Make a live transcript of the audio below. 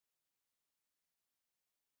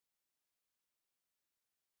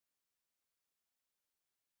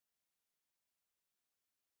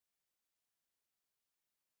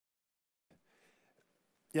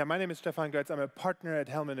Yeah, my name is Stefan Goetz. I'm a partner at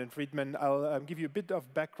Hellman Friedman. I'll give you a bit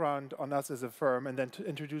of background on us as a firm and then to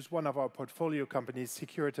introduce one of our portfolio companies,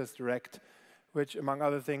 Securitas Direct, which, among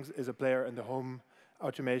other things, is a player in the home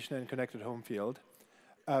automation and connected home field.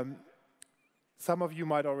 Some of you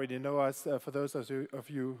might already know us. For those of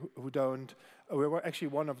you who don't, we're actually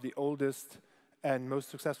one of the oldest and most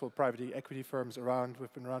successful private equity firms around.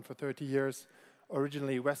 We've been around for 30 years,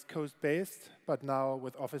 originally West Coast based, but now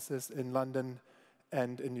with offices in London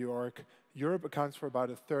and in New York. Europe accounts for about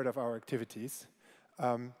a third of our activities.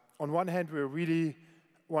 On one hand, we're really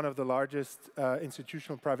one of the largest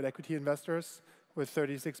institutional private equity investors with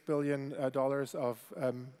 $36 billion of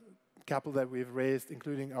capital that we've raised,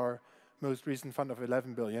 including our most recent fund of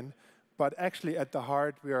 $11 billion. But actually, at the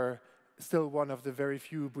heart, we are still one of the very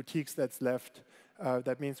few boutiques that's left.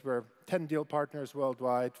 That means we're 10 deal partners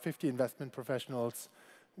worldwide, 50 investment professionals,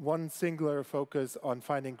 one singular focus on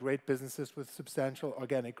finding great businesses with substantial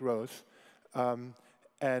organic growth, and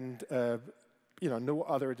no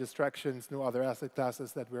other distractions, no other asset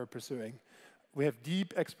classes that we're pursuing. We have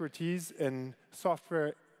deep expertise in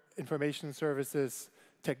software, information services,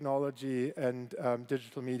 technology, and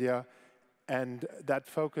digital media, and that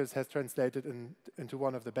focus has translated into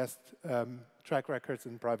one of the best track records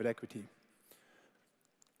in private equity.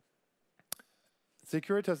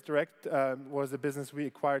 Securitas Direct was a business we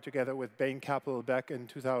acquired together with Bain Capital back in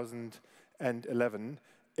 2011.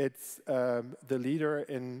 It's the leader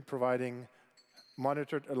in providing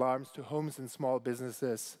monitored alarms to homes and small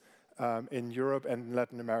businesses in Europe and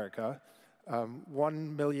Latin America.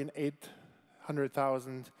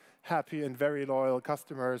 1,800,000 happy and very loyal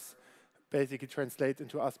customers basically translate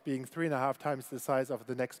into us being 3.5 times the size of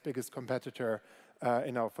the next biggest competitor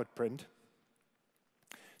in our footprint.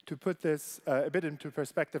 To put this a bit into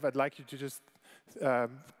perspective, I'd like you to just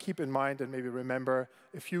keep in mind and maybe remember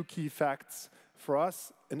a few key facts. For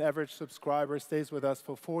us, an average subscriber stays with us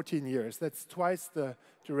for 14 years. That's twice the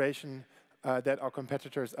duration that our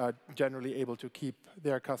competitors are generally able to keep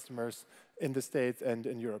their customers in the States and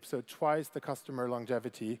in Europe. So twice the customer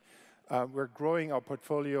longevity. We're growing our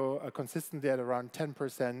portfolio consistently at around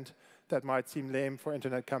 10%. That might seem lame for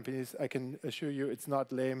internet companies. I can assure you it's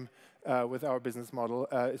not lame with our business model,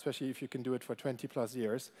 especially if you can do it for 20 plus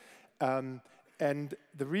years. And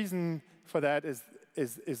the reason for that is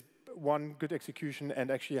one, good execution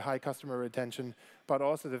and actually high customer retention, but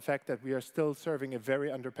also the fact that we are still serving a very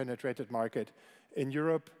underpenetrated market. In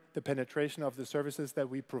Europe, the penetration of the services that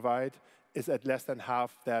we provide is at less than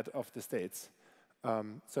half that of the States.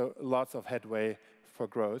 So lots of headway for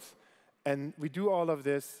growth. And we do all of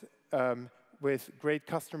this with great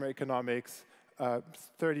customer economics,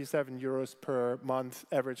 37 euros per month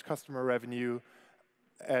average customer revenue,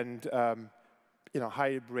 and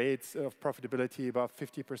high rates of profitability, about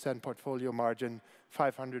 50% portfolio margin,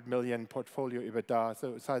 500 million portfolio EBITDA,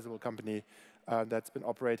 so a sizable company that's been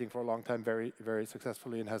operating for a long time very, very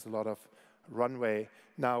successfully and has a lot of runway.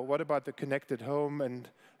 Now, what about the connected home? And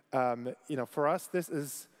for us, this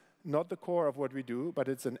is not the core of what we do, but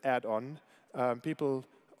it's an add-on. People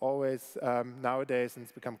always nowadays, and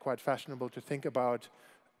it's become quite fashionable to think about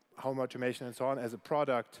home automation and so on as a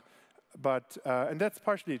product. But and that's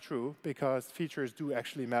partially true because features do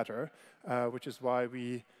actually matter, which is why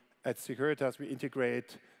we at Securitas we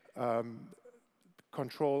integrate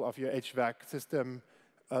control of your HVAC system,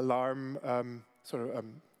 alarm,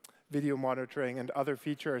 video monitoring, and other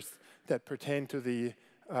features that pertain to the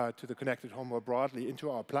connected home more broadly into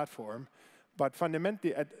our platform. But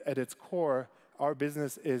fundamentally, at its core, our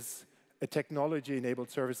business is a technology-enabled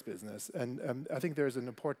service business. And I think there's an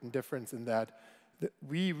important difference in that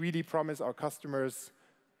we really promise our customers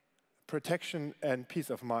protection and peace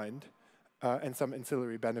of mind and some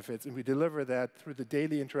ancillary benefits. And we deliver that through the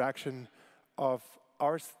daily interaction of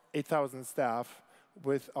our 8,000 staff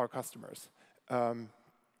with our customers. And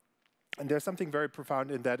there's something very profound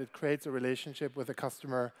in that. It creates a relationship with a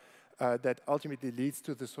customer that ultimately leads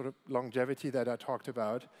to the sort of longevity that I talked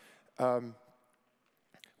about,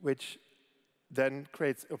 which then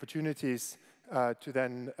creates opportunities to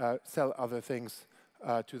then sell other things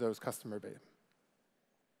to those customer base.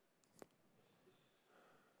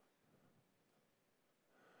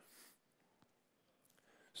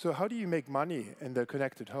 So how do you make money in the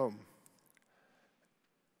connected home?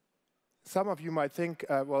 Some of you might think,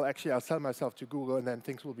 well, actually, I'll sell myself to Google and then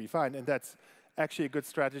things will be fine. And that's actually a good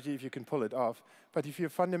strategy if you can pull it off. But if you're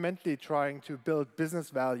fundamentally trying to build business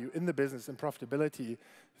value in the business and profitability,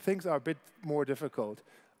 things are a bit more difficult.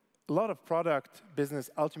 A lot of product business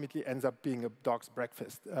ultimately ends up being a dog's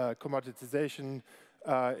breakfast. Commoditization,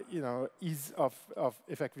 ease of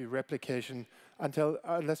effectively replication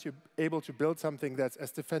unless you're able to build something that's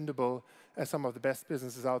as defendable as some of the best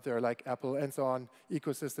businesses out there, like Apple and so on,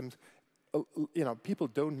 ecosystems. People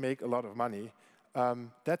don't make a lot of money.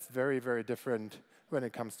 That's very, very different when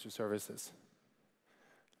it comes to services.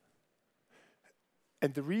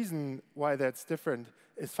 And the reason why that's different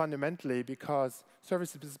is fundamentally because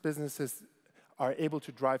services businesses are able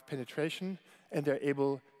to drive penetration, and they're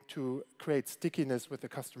able to create stickiness with the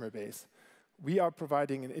customer base. We are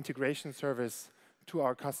providing an integration service to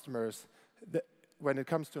our customers that, when it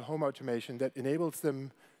comes to home automation, that enables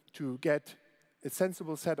them to get a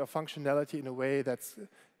sensible set of functionality in a way that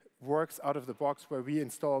works out of the box, where we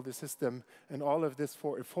install the system, and all of this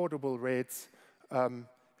for affordable rates,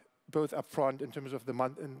 both upfront in terms of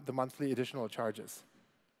the monthly additional charges.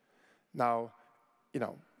 Now,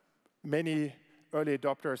 many early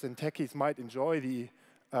adopters and techies might enjoy the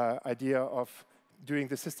idea of doing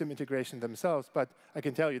the system integration themselves, but I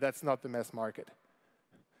can tell you that's not the mass market.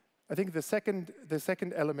 I think the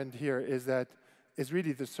second element here is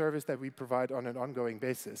really the service that we provide on an ongoing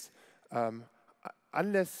basis.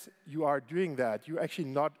 Unless you are doing that, you're actually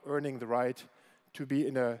not earning the right to be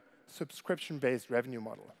in a subscription-based revenue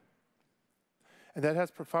model. And that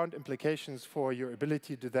has profound implications for your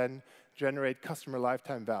ability to then generate customer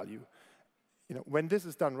lifetime value. When this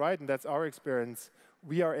is done right, and that's our experience,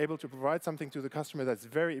 we are able to provide something to the customer that's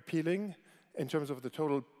very appealing in terms of the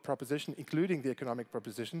total proposition, including the economic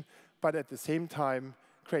proposition, but at the same time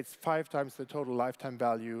creates 5 times the total lifetime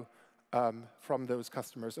value from those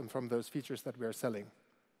customers and from those features that we are selling.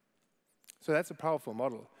 So that's a powerful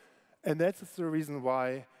model. And that's the reason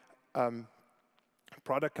why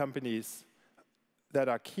product companies that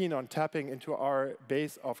are keen on tapping into our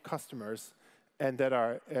base of customers and that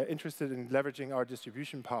are interested in leveraging our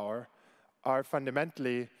distribution power are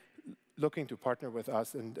fundamentally looking to partner with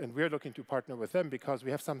us, and we're looking to partner with them because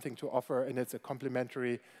we have something to offer, and it's a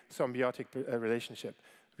complementary, symbiotic relationship.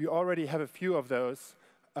 We already have a few of those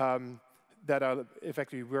that are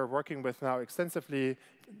effectively we're working with now extensively.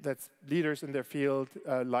 That's leaders in their field,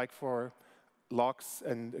 like for locks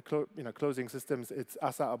and closing systems. It's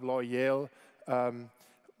ASSA ABLOY, Yale.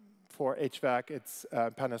 For HVAC, it's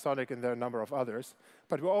Panasonic, and there are a number of others.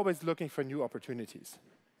 But we're always looking for new opportunities.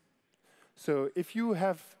 So if you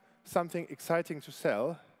have something exciting to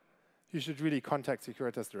sell, you should really contact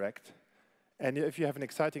Securitas Direct. And if you have an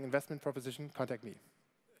exciting investment proposition, contact me.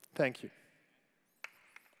 Thank you.